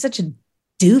 he's such a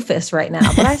doofus right now,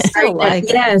 but I still like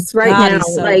him. Yes, right now.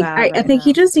 So like I think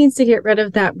he just needs to get rid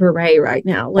of that beret right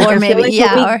now. Like, or maybe,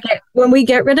 when we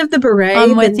get rid of the beret,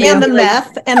 and the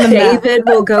meth, and the David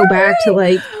will go back to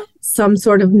like some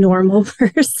sort of normal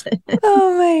person.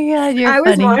 Oh my God, I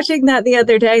was watching that the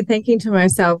other day thinking to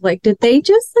myself, like, did they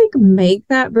just like make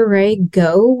that beret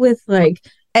go with like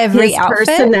every his outfit?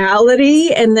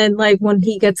 Personality, and then like when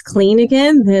he gets clean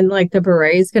again, then like the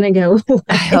beret is gonna go away?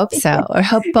 I hope so. I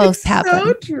hope both happen.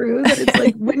 So true that it's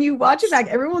like when you watch it back,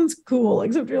 everyone's cool,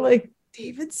 except you're like,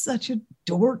 David's such a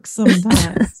dork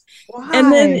sometimes. Why?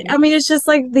 And then I mean, it's just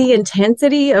like the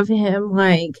intensity of him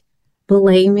like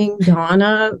blaming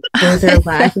Donna for their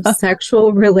lack of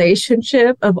sexual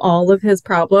relationship of all of his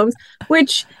problems,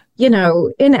 which, you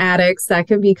know, in addicts, that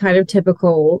can be kind of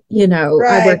typical. You know,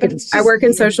 Right, I work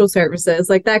in social services.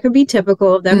 Like that could be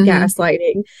typical of them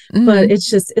gaslighting, but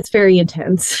it's very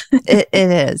intense. It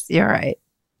is. You're right.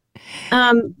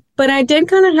 But I did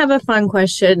kind of have a fun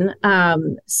question.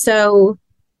 So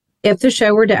if the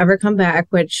show were to ever come back,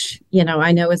 which, you know,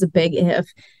 I know is a big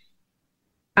if,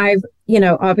 I've, you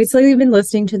know, obviously we've been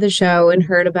listening to the show and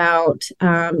heard about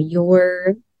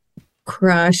your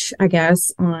crush, I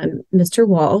guess, on Mr.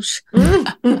 Walsh.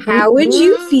 How would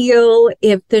you feel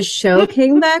if the show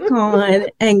came back on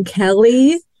and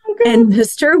Kelly and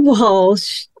Mr.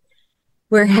 Walsh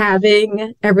were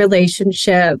having a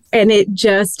relationship and it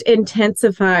just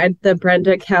intensified the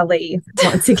Brenda Kelly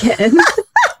once again?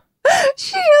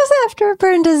 She goes after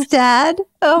Brenda's dad.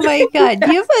 Oh my God.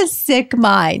 You have a sick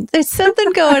mind. There's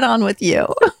something going on with you.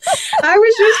 I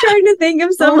was just trying to think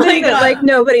of something that like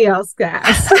nobody else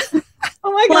has.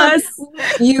 Oh my God.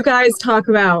 Plus, you guys talk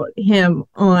about him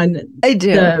on I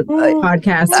do. the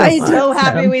podcast. I'm so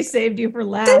happy we saved you for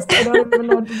last. I don't even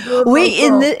know what to do. Wait,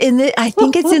 in the I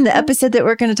think it's in the episode that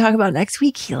we're going to talk about next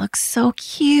week. He looks so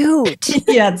cute.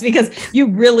 Yeah, it's because you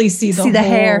really see the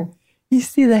hair. You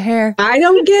see the hair. I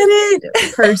don't get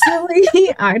it personally.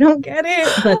 I don't get it,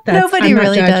 but that's, nobody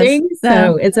really judging, does.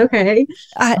 So it's okay.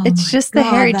 It's just the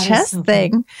hairy chest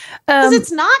thing. Because it's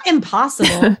not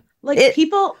impossible. Like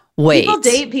people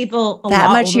date people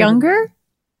that much younger.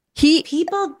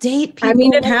 People date people. I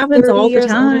mean, it happens all the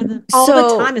time. All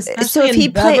the time, especially so if he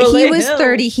was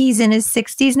 30, he's in his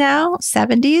 60s now,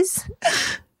 70s,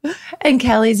 and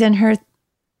Kelly's in her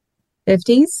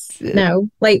 50s. No,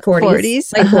 late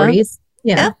 40s. Late 40s.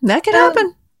 Yeah, that could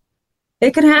happen.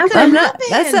 It could happen. I'm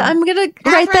gonna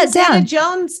write that down.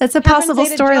 Jones. That's a possible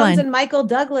storyline. And Michael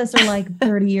Douglas are like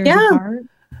 30 years apart.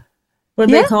 What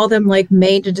do they call them? Like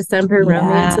May to December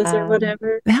romances or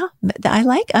whatever. Yeah,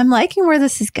 I'm liking where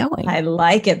this is going. I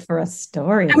like it for a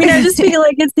story. I mean, I just feel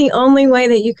like it's the only way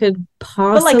that you could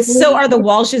possibly. But like, so are the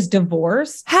Walshes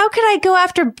divorced? How could I go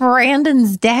after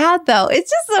Brandon's dad though?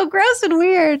 It's just so gross and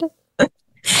weird.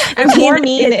 It's more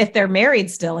mean if they're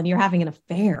married still and you're having an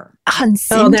affair. On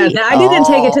Cindy? I didn't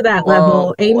take it to that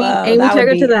level. Amy took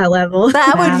it to that level.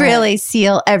 That would really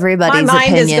seal everybody's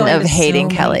opinion of hating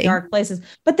Kelly. Dark places,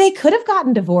 but they could have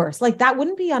gotten divorced. Like that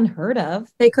wouldn't be unheard of.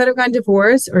 They could have gotten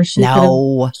divorced, or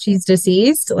she's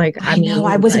deceased. Like I know,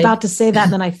 I was about to say that,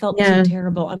 and then I felt too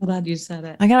terrible. I'm glad you said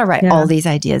it. I gotta write all these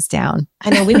ideas down.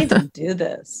 I know we need to do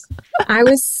this. I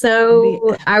was such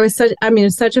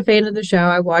a fan of the show.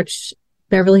 I watched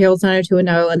Beverly Hills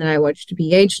 90210, and then I watched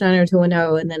BH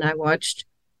 90210, and then I watched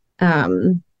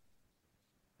Did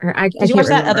you watch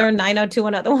that other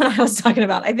 90210, the one I was talking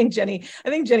about? I think Jenny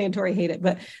and Tori hate it,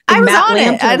 but I was on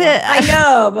it. I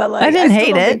know, but like I didn't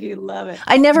hate it. You love it.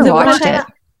 I never watched it.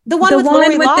 The one with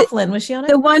Lori Loughlin, was she on it?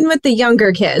 The one with the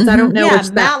younger kids. I don't know which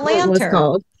that one was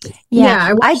called.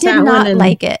 Yeah, I did not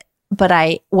like it, but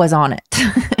I was on it.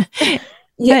 I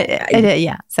did.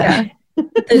 Yeah. So. Yeah.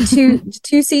 The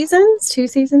two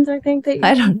seasons, I think that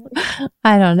I don't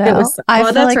know.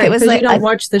 I feel like it was like you don't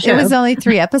watch the show. It was only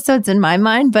 3 episodes in my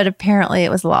mind, but apparently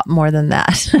it was a lot more than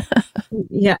that.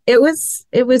 Yeah, it was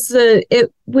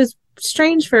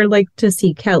strange for like to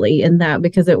see Kelly in that,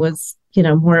 because it was, you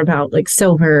know, more about like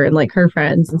Silver and like her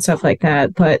friends and stuff like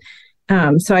that. But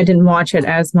so I didn't watch it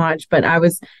as much, but I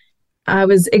was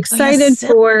excited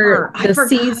for the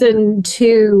season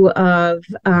 2 of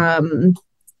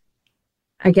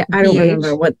I don't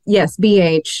remember what. Yes,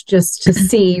 BH, just to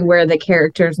see where the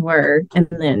characters were, and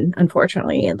then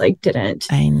unfortunately it like didn't.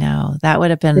 I know that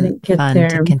would have been fun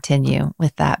to continue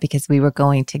with that, because we were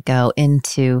going to go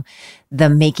into the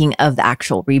making of the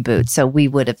actual reboot. So we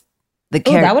would have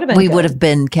would have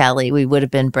been Kelly, we would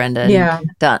have been Brenda. Yeah,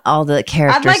 done all the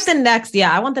characters. I'd like the next.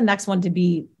 Yeah, I want the next one to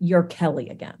be your Kelly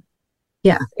again.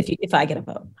 Yeah, if I get a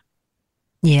vote.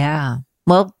 Yeah,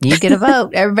 well, you get a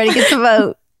vote. Everybody gets a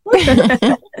vote.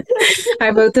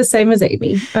 I vote the same as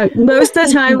Amy. Most of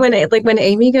the time when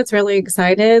Amy gets really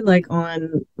excited, like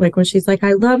when she's like,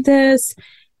 I love this,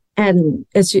 and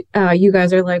it's you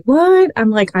guys are like, what? I'm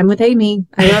like, I'm with Amy.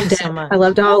 I loved it so much. I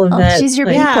loved all of it. She's your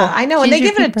like, people. Yeah, I know. And they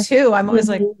give it a 2. I'm always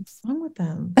like, what's wrong with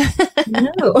them?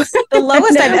 No. The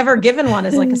lowest I've ever given one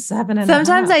is like a 7.5.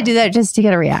 Sometimes I do that just to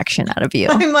get a reaction out of you.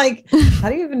 I'm like, how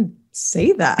do you even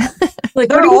say that? Like,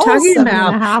 what are you talking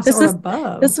about? This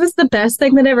was the best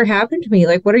thing that ever happened to me.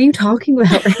 Like, what are you talking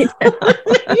about right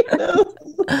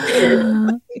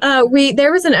now?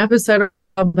 There was an episode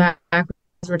back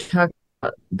we're talking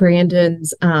about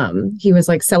Brandon's he was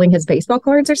like selling his baseball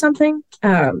cards or something.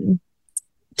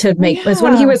 to make was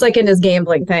when he was like in his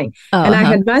gambling thing. And I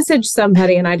had messaged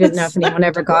somebody and I didn't know if anyone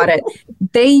ever got it.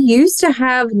 They used to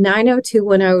have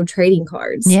 90210 trading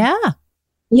cards. Yeah.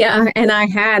 Yeah. And I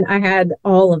had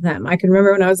all of them. I can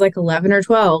remember when I was like 11 or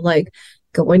 12, like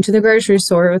going to the grocery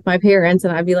store with my parents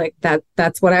and I'd be like,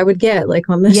 that's what I would get like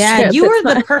on this trip. You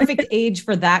were the perfect age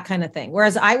for that kind of thing.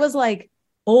 Whereas I was like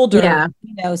older,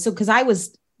 you know, so because I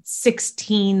was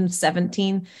 16,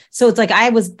 17. So it's like I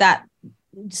was that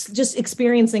just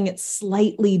experiencing it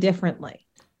slightly differently.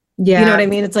 Yeah. You know what I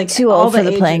mean? It's like too old for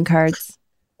the playing cards.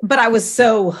 But I was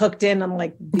so hooked in. I'm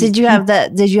like, did you have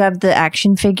the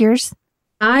action figures?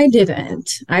 I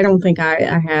didn't. I don't think I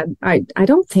had. I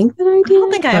don't think that I did. I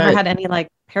don't think I ever had any like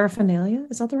paraphernalia.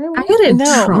 Is that the right word? I had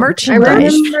a trunk. Merchandise. I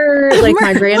remember like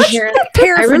my grandparents.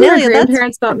 I remember my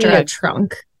grandparents bought me a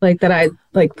trunk like that. I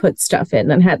like put stuff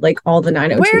in and had like all the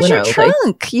 90210. Where's your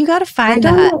trunk? You got to find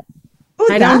that.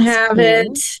 I don't have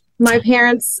it. My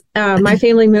parents, my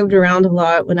family moved around a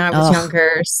lot when I was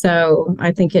younger, so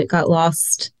I think it got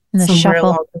lost somewhere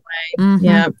along the way. Mm-hmm.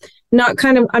 Yeah.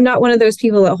 I'm not one of those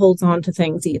people that holds on to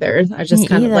things either. I just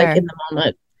kind of like in the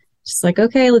moment, just like,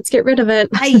 okay, let's get rid of it.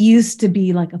 I used to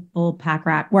be like a full pack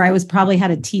rat where I was probably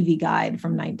had a TV guide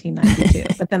from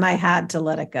 1992, but then I had to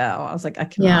let it go. I was like, I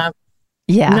cannot.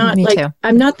 Yeah, me too.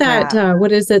 I'm not that,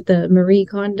 what is it? The Marie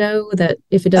Kondo that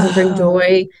if it doesn't bring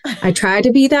joy, I try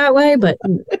to be that way, but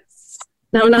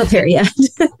no, I'm not there yet.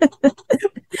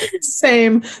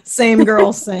 Same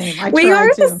girl, same. We are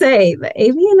the same.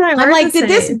 Amy and I. I'm like,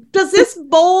 does this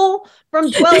bowl from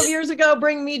 12 years ago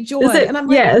bring me joy? And I'm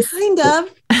like, kind of.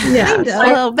 Yeah, kind of. A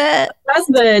little bit.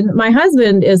 My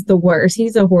husband is the worst.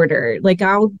 He's a hoarder. Like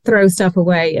I'll throw stuff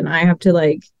away and I have to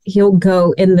like, he'll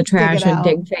go in the trash and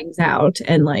dig things out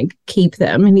and like keep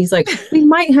them. And he's like, we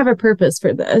might have a purpose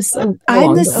for this. I'm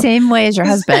the same way as your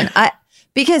husband.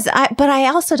 But I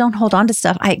also don't hold on to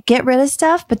stuff. I get rid of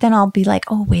stuff, but then I'll be like,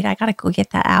 oh, wait, I got to go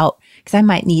get that out because I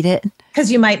might need it.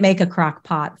 Because you might make a crock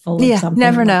pot full of something.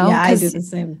 Never know. Yeah, I do the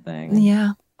same thing.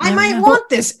 Yeah. I might want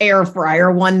this air fryer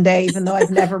one day, even though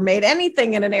I've never made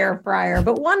anything in an air fryer,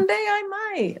 but one day I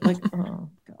might. Like,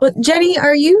 Well, Jenny,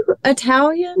 are you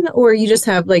Italian or you just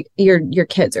have like your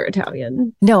kids are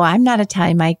Italian? No, I'm not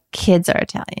Italian. My kids are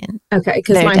Italian. Okay,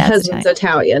 because my husband's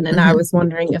Italian, and I was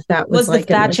wondering if that was like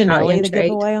the Facinelli the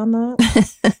giveaway on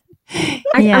that.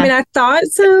 I mean, I thought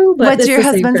so. But what's your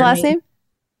husband's last name?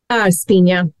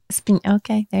 Spina.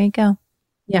 Okay, there you go.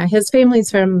 Yeah, his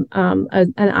family's from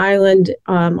an island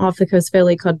off the coast of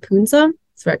Italy called Punza.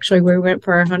 It's actually where we went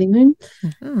for our honeymoon.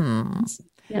 Mm-hmm.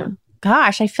 Yeah.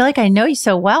 Gosh, I feel like I know you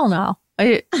so well now.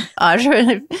 I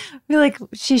feel like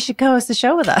she should co-host the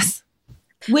show with us.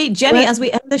 Wait, Jenny, as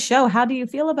we end the show, how do you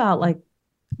feel about like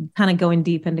kind of going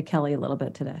deep into Kelly a little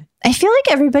bit today? I feel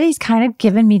like everybody's kind of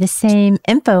given me the same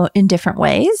info in different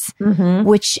ways,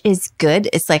 which is good.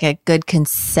 It's like a good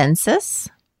consensus.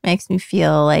 Makes me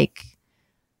feel like,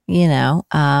 you know,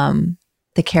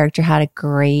 the character had a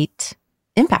great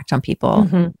impact on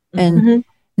people and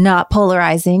not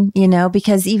polarizing, you know,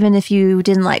 because even if you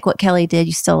didn't like what Kelly did,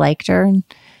 you still liked her. And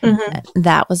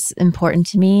that was important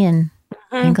to me. And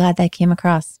I'm glad that came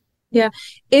across. Yeah.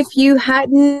 If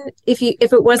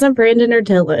it wasn't Brandon or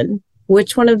Dylan,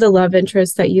 which one of the love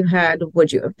interests that you had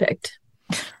would you have picked?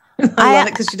 I love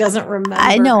it because she doesn't remember.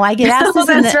 I know. I get asked this.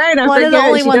 That's right. One of the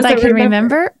only ones I can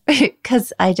remember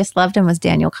because I just loved him was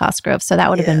Daniel Cosgrove. So that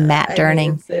would have been Matt Durning.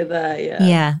 I would say that,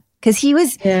 Yeah. Because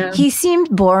he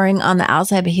seemed boring on the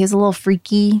outside, but he was a little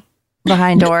freaky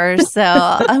behind doors. So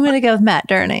I'm going to go with Matt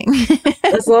Durning.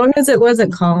 As long as it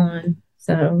wasn't Colin.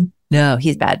 So no,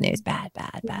 he's bad news. Bad.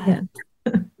 Yeah.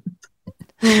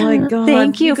 Oh my God.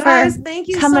 Thank you guys, for thank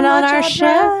you coming so on much, our Audra.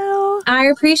 show. I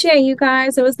appreciate you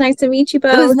guys. It was nice to meet you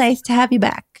both. It was nice to have you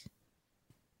back.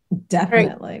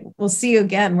 Definitely. Right. We'll see you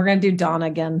again. We're going to do Donna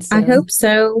again soon. I hope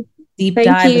so. Deep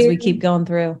dive as we keep going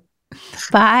through.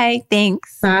 Bye.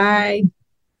 Thanks. Bye.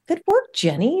 Good work,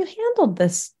 Jenny. You handled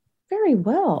this very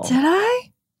well. Did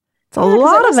I? It's a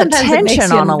lot of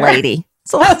attention on a lady.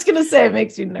 So I was going to say it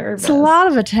makes you nervous. It's a lot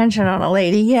of attention on a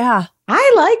lady. Yeah.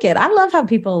 I like it. I love how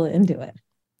people are into it.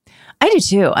 I do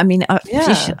too. I mean,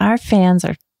 our fans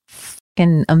are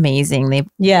fucking amazing.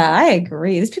 I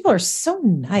agree. These people are so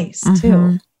nice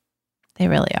too. They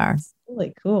really are. It's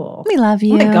really cool. We love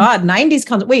you. Oh my God. 90s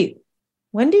concert. Wait,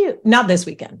 when do you, not this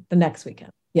weekend, the next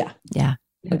weekend. Yeah.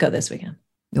 We'll go this weekend.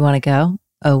 You want to go?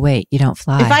 Oh, wait, you don't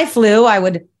fly. If I flew, I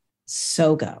would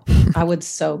so go. I would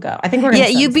so go. I think we're going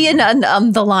to. Yeah, you'd be in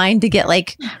the line to get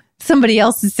like somebody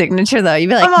else's signature though. You'd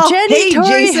be like, Jenny, hey,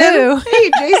 Tori, Jason. who?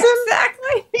 Hey, Jason.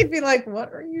 Exactly. He'd be like,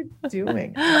 what are you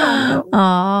doing?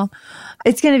 Oh,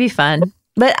 it's going to be fun.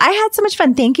 But I had so much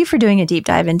fun. Thank you for doing a deep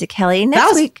dive into Kelly.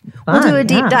 Next week, we'll do a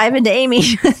deep dive into Amy.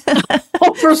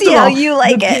 First See of all, how you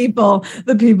like it.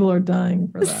 The people are dying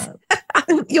for that.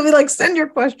 You'll be like, send your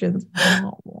questions.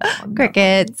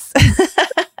 Crickets.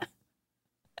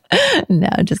 No,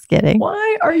 just kidding.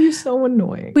 Why are you so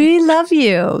annoying? We love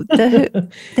you. The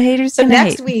haters. So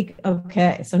next week,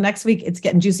 so next week it's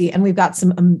getting juicy, and we've got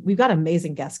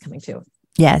amazing guests coming too.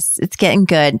 Yes, it's getting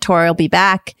good. Tori will be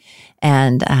back,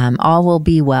 and all will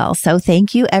be well. So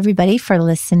thank you, everybody, for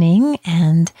listening,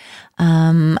 and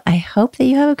I hope that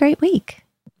you have a great week.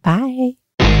 Bye.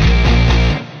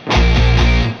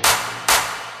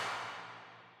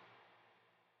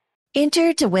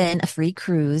 Enter to win a free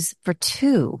cruise for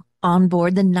two on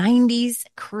board the 90s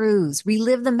cruise.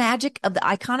 Relive the magic of the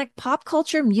iconic pop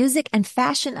culture, music, and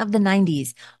fashion of the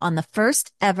 90s on the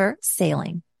first ever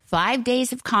sailing. 5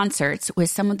 days of concerts with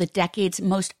some of the decade's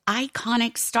most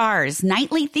iconic stars,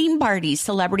 nightly theme parties,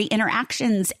 celebrity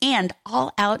interactions, and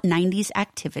all-out 90s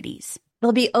activities.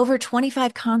 There'll be over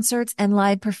 25 concerts and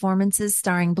live performances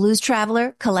starring Blues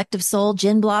Traveler, Collective Soul,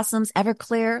 Gin Blossoms,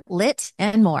 Everclear, Lit,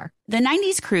 and more. The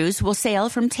 90s cruise will sail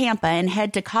from Tampa and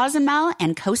head to Cozumel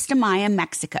and Costa Maya,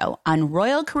 Mexico on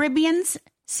Royal Caribbean's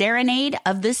Serenade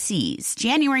of the Seas,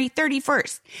 January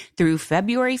 31st through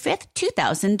February 5th,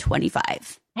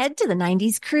 2025. Head to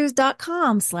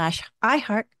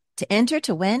the90scruise.com/iHeart to enter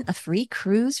to win a free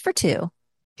cruise for two.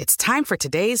 It's time for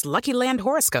today's Lucky Land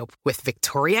horoscope with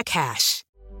Victoria Cash.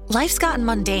 Life's gotten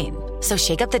mundane, so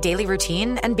shake up the daily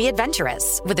routine and be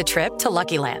adventurous with a trip to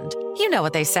Lucky Land. You know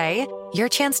what they say, your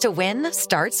chance to win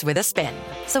starts with a spin.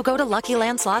 So go to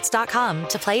LuckyLandSlots.com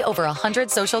to play over 100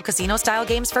 social casino-style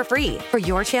games for free for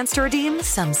your chance to redeem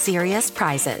some serious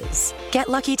prizes. Get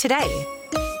lucky today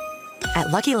at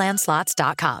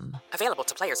LuckyLandSlots.com. Available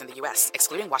to players in the U.S.,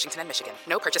 excluding Washington and Michigan.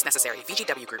 No purchase necessary.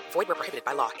 VGW Group. Void where prohibited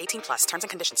by law. 18+. Terms and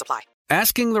conditions apply.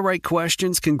 Asking the right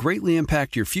questions can greatly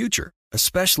impact your future,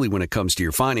 especially when it comes to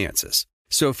your finances.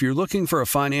 So if you're looking for a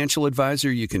financial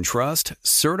advisor you can trust,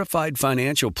 certified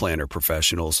financial planner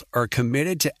professionals are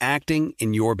committed to acting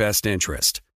in your best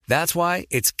interest. That's why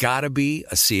it's got to be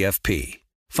a CFP.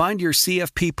 Find your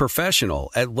CFP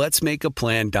professional at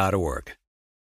letsmakeaplan.org.